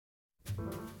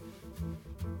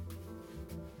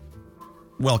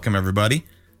Welcome, everybody.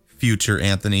 Future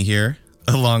Anthony here,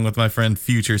 along with my friend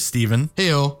Future Steven.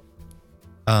 Heyo.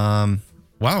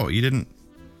 Wow, you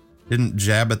didn't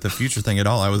jab at the future thing at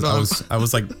all. I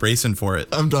was like bracing for it.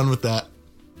 I'm done with that.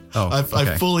 Oh,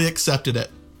 I fully accepted it.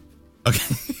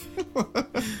 Okay.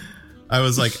 I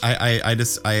was like,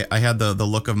 I had the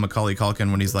look of Macaulay Culkin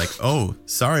when he's like, "Oh,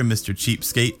 sorry, Mr.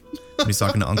 Cheapskate," when he's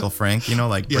talking to Uncle Frank,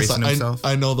 like bracing himself.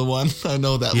 I know the one. I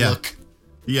know that look.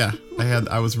 Yeah,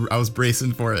 I was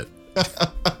bracing for it.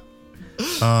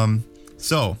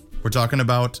 So we're talking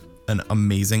about an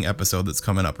amazing episode that's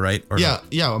coming up, right?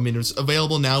 Yeah. I mean, it's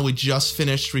available now. We just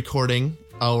finished recording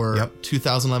our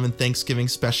 2011 Thanksgiving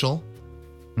special.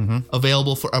 Mm-hmm.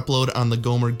 Available for upload on the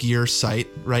Gomer Gear site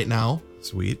right now.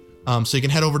 Sweet. So you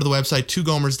can head over to the website,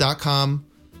 twogomers.com,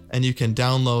 and you can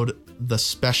download the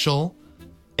special.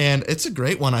 And it's a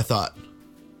great one, I thought.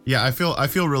 Yeah, I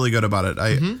feel really good about it.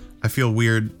 I feel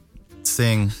weird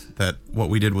saying that what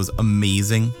we did was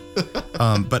amazing.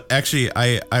 But actually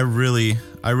I really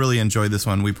enjoyed this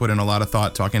one. We put in a lot of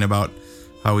thought talking about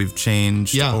how we've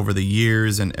changed over the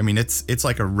years, and I mean it's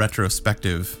like a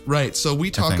retrospective. Right. So we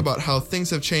talk about how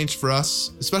things have changed for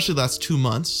us, especially the last 2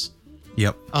 months.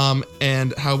 Yep.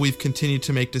 And how we've continued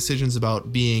to make decisions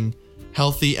about being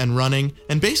healthy and running,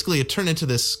 and basically it turned into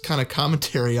this kind of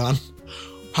commentary on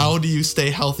how do you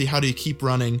stay healthy, how do you keep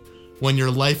running when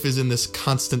your life is in this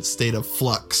constant state of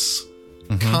flux,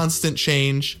 constant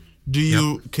change. Do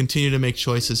you continue to make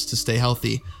choices to stay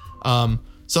healthy?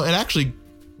 So it actually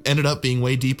ended up being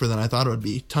way deeper than I thought it would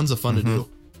be. Tons of fun to do.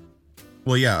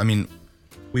 Well, yeah, I mean,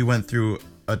 we went through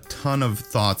a ton of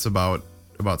thoughts about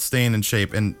staying in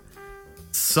shape, and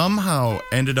somehow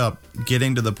ended up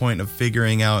getting to the point of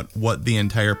figuring out what the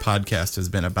entire podcast has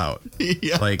been about.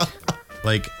 Yeah.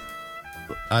 Like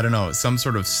I don't know, some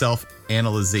sort of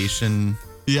self-analyzation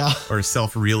or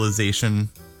self-realization.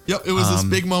 Yep, it was this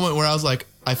big moment where I was like,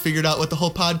 I figured out what the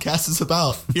whole podcast is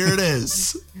about. Here it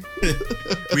is.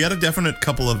 We had a definite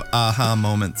couple of aha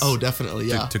moments. Oh, definitely,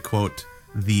 yeah. To quote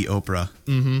the Oprah.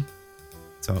 Mm-hmm.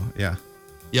 So, yeah.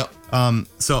 Yep.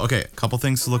 So, okay, a couple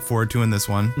things to look forward to in this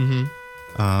one.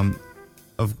 Mm-hmm.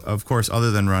 Of course,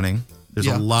 other than running, there's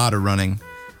a lot of running,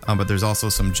 but there's also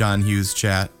some John Hughes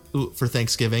chat. Ooh, for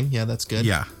Thanksgiving. Yeah, that's good.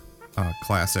 Yeah,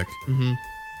 classic. Mm-hmm.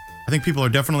 I think people are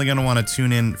definitely going to want to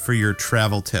tune in for your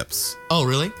travel tips. Oh,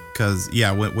 really? Because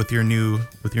with your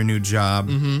new job,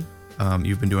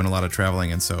 you've been doing a lot of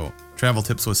traveling, and so travel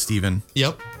tips with Steven.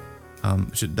 Yep.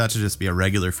 That should just be a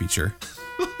regular feature.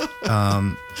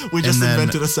 We just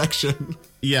invented a section.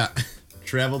 Yeah,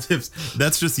 travel tips.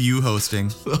 That's just you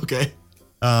hosting. Okay.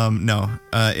 No.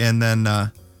 And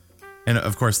then, and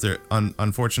of course, there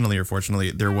unfortunately or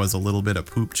fortunately, there was a little bit of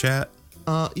poop chat.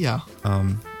 Yeah.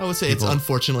 I would say it's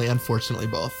unfortunately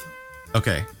both.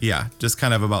 Okay. Yeah. Just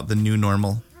kind of about the new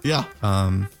normal. Yeah.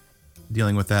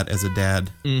 Dealing with that as a dad.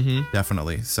 Mm-hmm.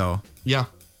 Definitely. So. Yeah.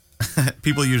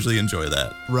 People usually enjoy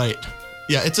that. Right.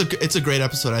 Yeah. It's a great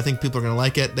episode. I think people are going to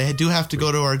like it. They do have to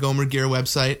go to our Gomer Gear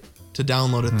website to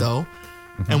download it though.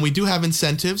 Mm-hmm. And we do have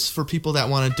incentives for people that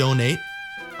want to donate.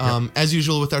 As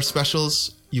usual with our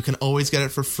specials, you can always get it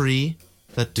for free.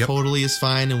 That totally is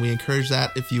fine, and we encourage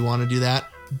that if you want to do that.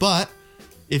 But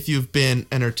if you've been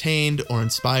entertained or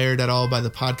inspired at all by the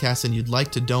podcast and you'd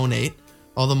like to donate,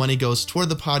 all the money goes toward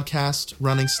the podcast,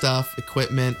 running stuff,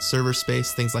 equipment, server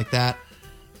space, things like that.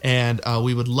 And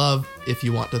we would love if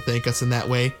you want to thank us in that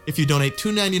way. If you donate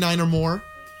 $2.99 or more,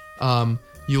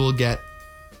 you will get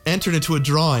entered into a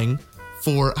drawing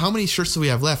for how many shirts do we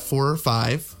have left? 4 or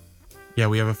 5? Yeah,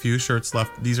 we have a few shirts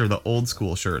left. These are the old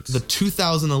school shirts. The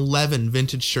 2011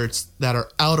 vintage shirts that are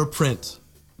out of print.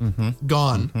 Mm-hmm.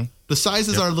 Gone. Mm-hmm. The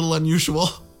sizes are a little unusual.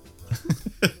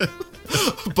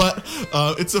 But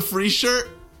it's a free shirt,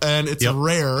 and it's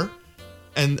rare.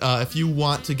 And if you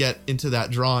want to get into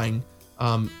that drawing,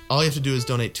 all you have to do is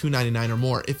donate $2.99 or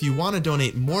more. If you want to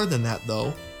donate more than that,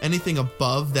 though, anything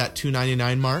above that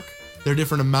 $2.99 mark, there are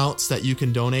different amounts that you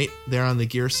can donate there on the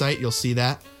gear site. You'll see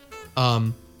that.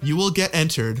 You will get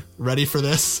entered, ready for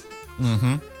this,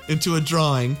 into a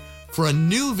drawing for a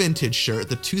new vintage shirt,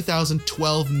 the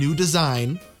 2012 new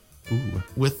design. Ooh.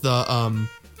 With the,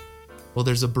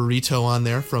 there's a burrito on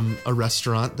there from a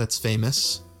restaurant that's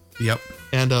famous. Yep.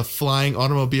 And a flying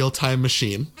automobile time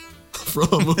machine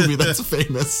from a movie that's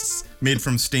famous. Made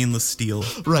from stainless steel.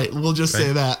 Right, we'll just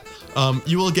say that.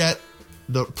 You will get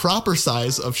the proper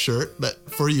size of shirt that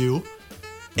for you.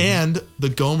 And the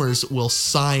Gomers will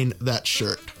sign that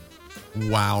shirt.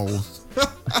 Wow.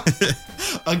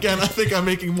 Again, I think I'm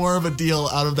making more of a deal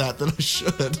out of that than I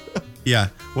should. Yeah.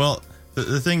 Well,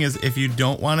 The thing is, if you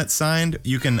don't want it signed,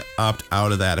 you can opt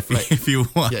out of that if you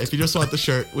want. Yeah, if you just want the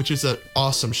shirt, which is an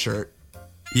awesome shirt.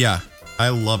 Yeah, I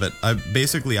love it.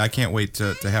 I can't wait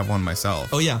to have one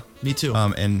myself. Oh yeah, me too.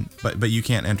 But you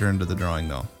can't enter into the drawing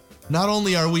though. Not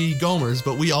only are we Gomers,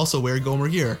 but we also wear Gomer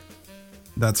gear.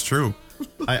 That's true.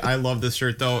 I love this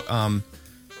shirt though.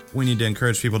 We need to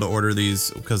encourage people to order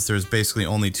these because there's basically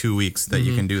only 2 weeks that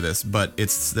you can do this. But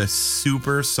it's this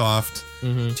super soft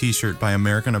t-shirt by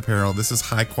American Apparel. This is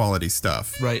high quality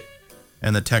stuff. Right.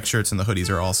 And the tech shirts and the hoodies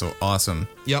are also awesome.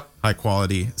 Yep. High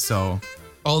quality. So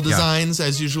all designs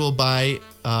as usual by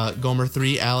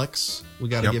Gomer3 Alex. We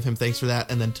got to give him thanks for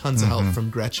that. And then tons of help from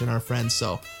Gretchen, our friend.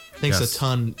 So thanks a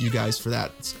ton, you guys, for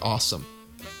that. It's awesome.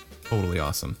 Totally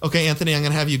awesome. Okay, Anthony, I'm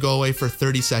going to have you go away for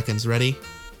 30 seconds. Ready?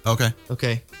 Okay,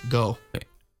 go. Okay.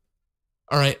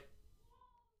 All right.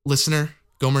 Listener,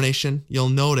 Gomer Nation, you'll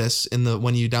notice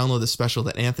when you download the special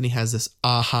that Anthony has this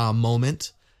aha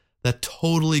moment that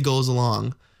totally goes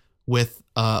along with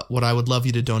what I would love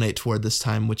you to donate toward this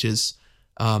time, which is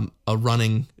a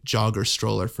running jogger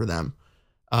stroller for them.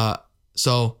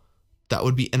 So that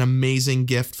would be an amazing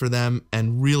gift for them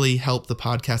and really help the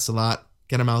podcast a lot.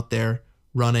 Get them out there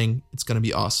running. It's going to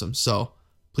be awesome. So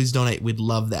please donate. We'd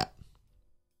love that.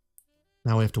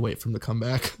 Now we have to wait for him to come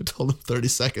back. I told him 30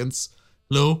 seconds.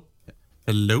 Hello?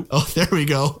 Hello? Oh, there we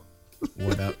go.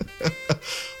 What up?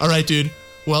 All right, dude.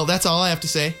 Well, that's all I have to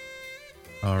say.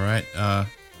 All right. I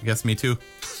guess me too.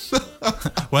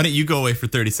 Why don't you go away for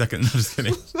 30 seconds? No, just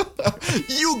kidding.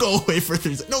 You go away for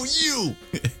 30 seconds. No, you.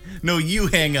 No, you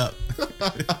hang up.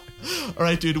 All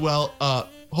right, dude. Well,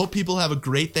 hope people have a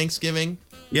great Thanksgiving.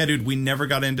 Yeah, dude. We never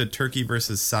got into turkey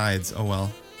versus sides. Oh,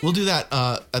 well. We'll do that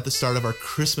at the start of our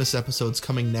Christmas episodes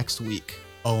coming next week.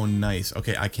 Oh, nice.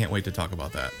 Okay, I can't wait to talk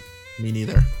about that. Me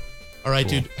neither. All right,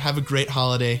 Cool. dude. Have a great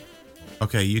holiday.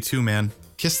 Okay, you too, man.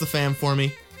 Kiss the fam for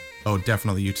me. Oh,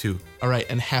 definitely you too. All right,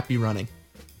 and happy running.